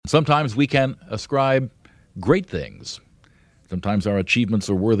Sometimes we can ascribe great things. Sometimes our achievements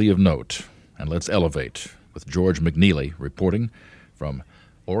are worthy of note. And let's elevate with George McNeely reporting from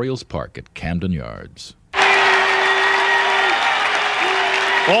Orioles Park at Camden Yards.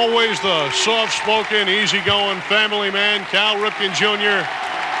 Always the soft-spoken, easygoing family man, Cal Ripken Jr.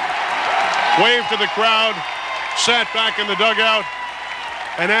 waved to the crowd, sat back in the dugout,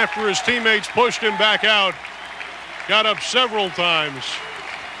 and after his teammates pushed him back out, got up several times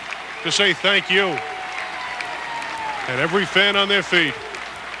to say thank you. And every fan on their feet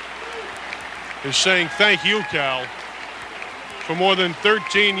is saying thank you, Cal, for more than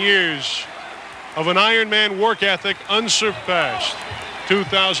 13 years of an Ironman work ethic unsurpassed.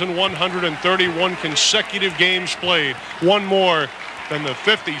 2,131 consecutive games played, one more than the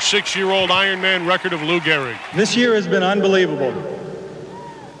 56-year-old Ironman record of Lou Gehrig. This year has been unbelievable.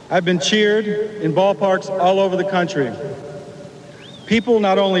 I've been cheered in ballparks all over the country. People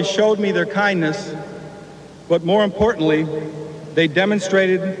not only showed me their kindness, but more importantly, they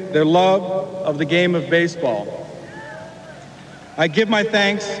demonstrated their love of the game of baseball. I give my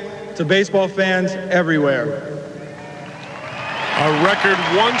thanks to baseball fans everywhere. A record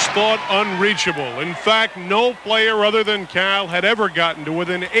once thought unreachable. In fact, no player other than Cal had ever gotten to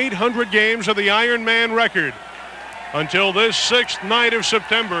within 800 games of the Ironman record until this 6th night of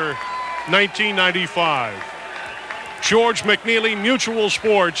September, 1995. George McNeely, Mutual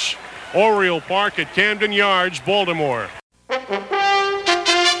Sports, Oriole Park at Camden Yards, Baltimore.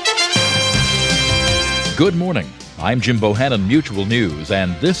 Good morning. I'm Jim Bohannon, Mutual News,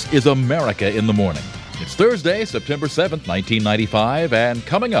 and this is America in the Morning. It's Thursday, September 7th, 1995, and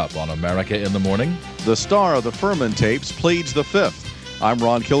coming up on America in the Morning, the star of the Furman tapes pleads the Fifth. I'm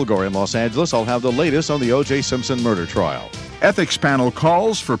Ron Kilgore in Los Angeles. I'll have the latest on the O.J. Simpson murder trial. Ethics panel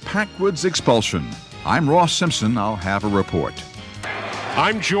calls for Packwood's expulsion. I'm Ross Simpson. I'll have a report.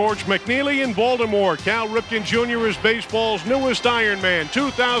 I'm George McNeely in Baltimore. Cal Ripken Jr. is baseball's newest Ironman.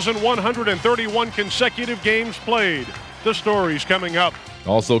 2,131 consecutive games played. The story's coming up.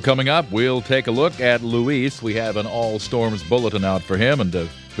 Also coming up, we'll take a look at Luis. We have an all-storms bulletin out for him, and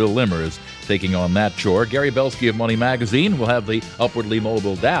Bill Limmer is taking on that chore. Gary Belsky of Money Magazine will have the upwardly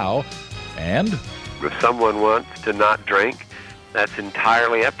mobile Dow. And if someone wants to not drink, that's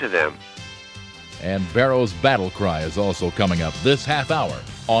entirely up to them. And Barrow's Battle Cry is also coming up this half hour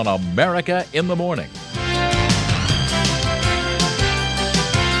on America in the Morning.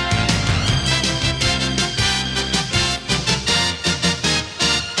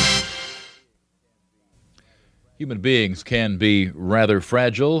 Human beings can be rather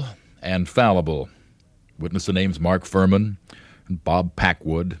fragile and fallible. Witness the names Mark Furman, and Bob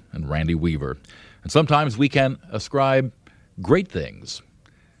Packwood, and Randy Weaver. And sometimes we can ascribe great things.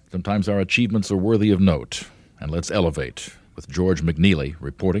 Sometimes our achievements are worthy of note. And let's elevate with George McNeely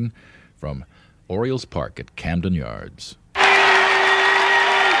reporting from Orioles Park at Camden Yards.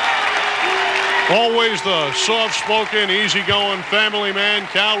 Always the soft-spoken, easygoing family man,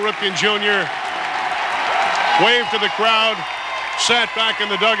 Cal Ripken Jr. waved to the crowd, sat back in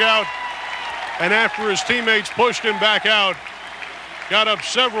the dugout, and after his teammates pushed him back out, got up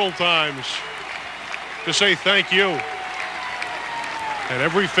several times to say thank you. And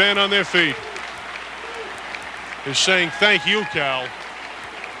every fan on their feet is saying thank you, Cal,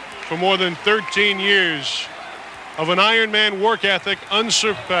 for more than 13 years of an Ironman work ethic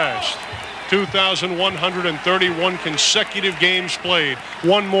unsurpassed. 2,131 consecutive games played,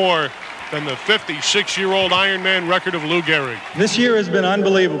 one more than the 56-year-old Ironman record of Lou Gehrig. This year has been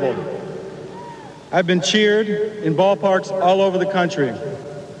unbelievable. I've been cheered in ballparks all over the country.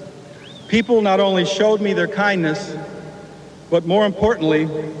 People not only showed me their kindness, but more importantly,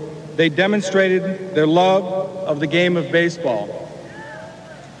 they demonstrated their love of the game of baseball.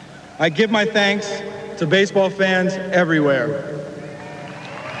 I give my thanks to baseball fans everywhere.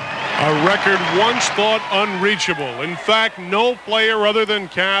 A record once thought unreachable. In fact, no player other than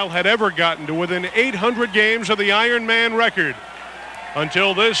Cal had ever gotten to within 800 games of the Ironman record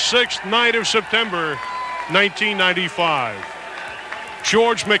until this 6th night of September, 1995.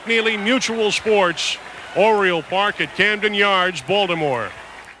 George McNeely, Mutual Sports, Oriole Park at Camden Yards, Baltimore.